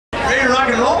Ready to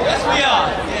rock and roll? Yes, we are.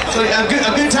 So a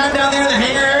good time down there in the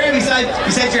hangar area, besides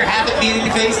your habit being in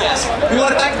your face? Yes. We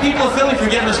want to thank the people of Philly for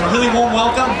giving us a really warm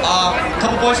welcome. A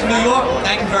couple boys from New York,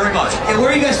 thank you very much. Yeah,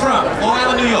 where are you guys from? Long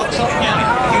Island, New York, Suffolk County.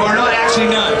 You are not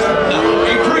actually nuns. No,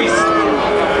 a priest.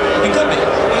 It could be.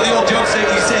 You know the old joke says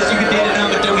you can date a nun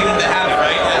but don't get into the habit,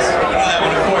 right? Yes, you know that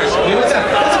one, of course. Hey, what's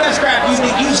the best craft you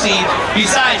think you've seen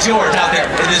besides yours out there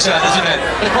in this event?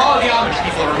 The quality Amish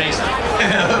people are amazing.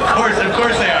 Of course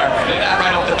they are.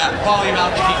 Right off the bat, the quality of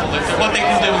Amish people, what they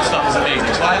can do and stuff is amazing.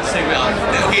 So I have to say we are.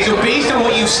 Okay, so based on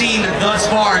what you've seen thus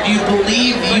far, do you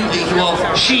believe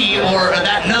she or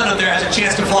that nun up there has a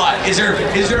chance to fly? Is there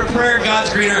a prayer in God's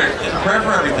green earth? There's a prayer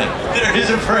for everything. There is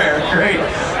a prayer. Great.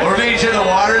 We're making sure the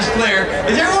water is clear.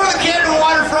 Is everyone on the Camden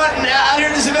Waterfront and out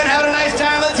here in this event having a nice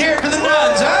time? Let's hear it for the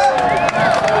nuns, huh?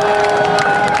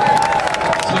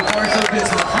 So of course,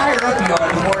 the higher up you are,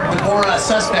 the more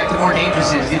suspect, the more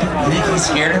dangerous it is. You think he's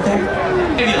scared up there?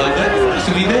 Maybe a little bit. Just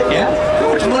a wee bit, yeah?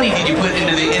 How much money did you put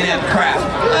into the inept craft?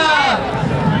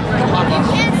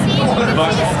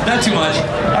 Not too much.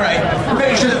 All right, we're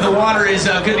making sure that the water is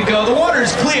good to go. The water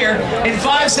is clear. In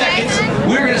 5 seconds,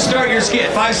 we're going to start your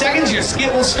skit. 5 seconds, your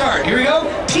skit will start. Here we go.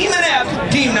 Team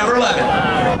inept, team number 11.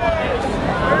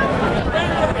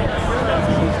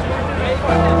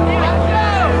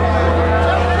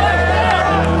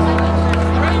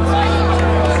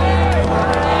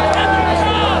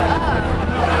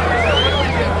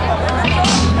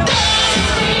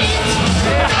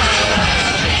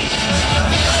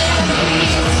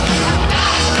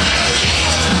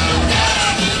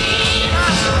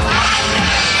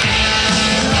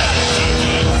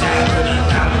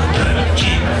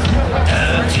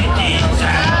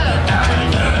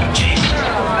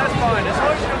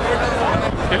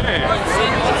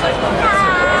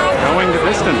 Going the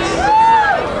distance.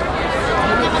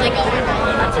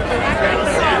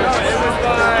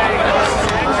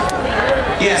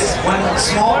 Yes, one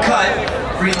small cut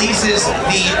releases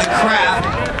the craft.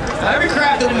 Every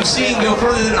craft that we've seen go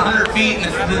further than 100 feet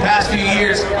in the past few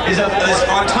years is on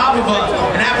top of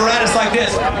an apparatus like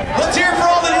this. Let's hear it for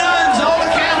all the nuns, all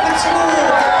the Catholic school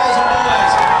girls and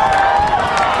boys.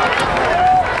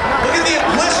 Look at the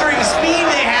blistering speed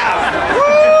they have.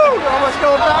 Woo! Almost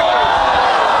going back.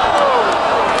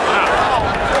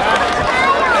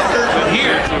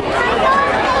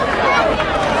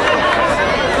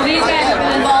 These guys have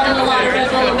been involved in a lot of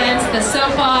RedBull events, the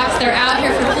soapbox, they're out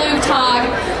here for Flugtag.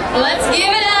 Let's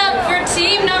give it up for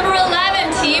team number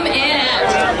 11, Team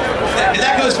Inept. Did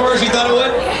that go as far as you thought it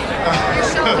would?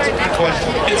 That's a good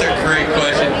question. It's a great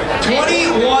question.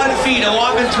 21 feet, a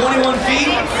whopping 21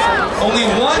 feet. Only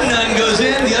one nun goes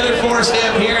in, the other four stay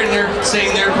up here and they're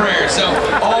saying their prayers. So,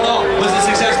 all in all, was it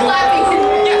successful?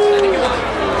 Yes, I think it was.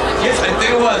 Yes, I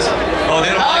think it was. Oh,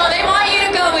 they don't like it. They want you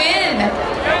to go in.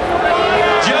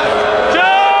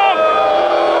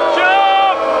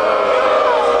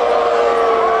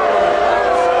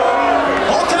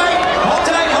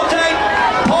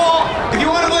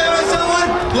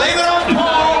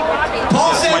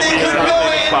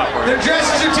 Their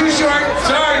dresses are too short.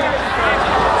 Sorry.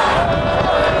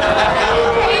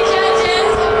 Hey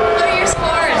judges, what are your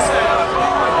scores?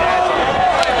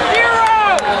 0!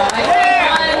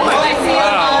 I see a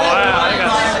lot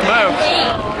of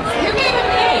 8. Who gave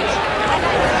him 8?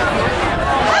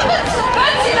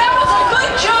 Betsy, that was a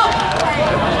good jump.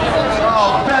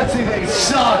 Oh, Betsy, they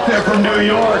suck. They're from New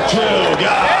York.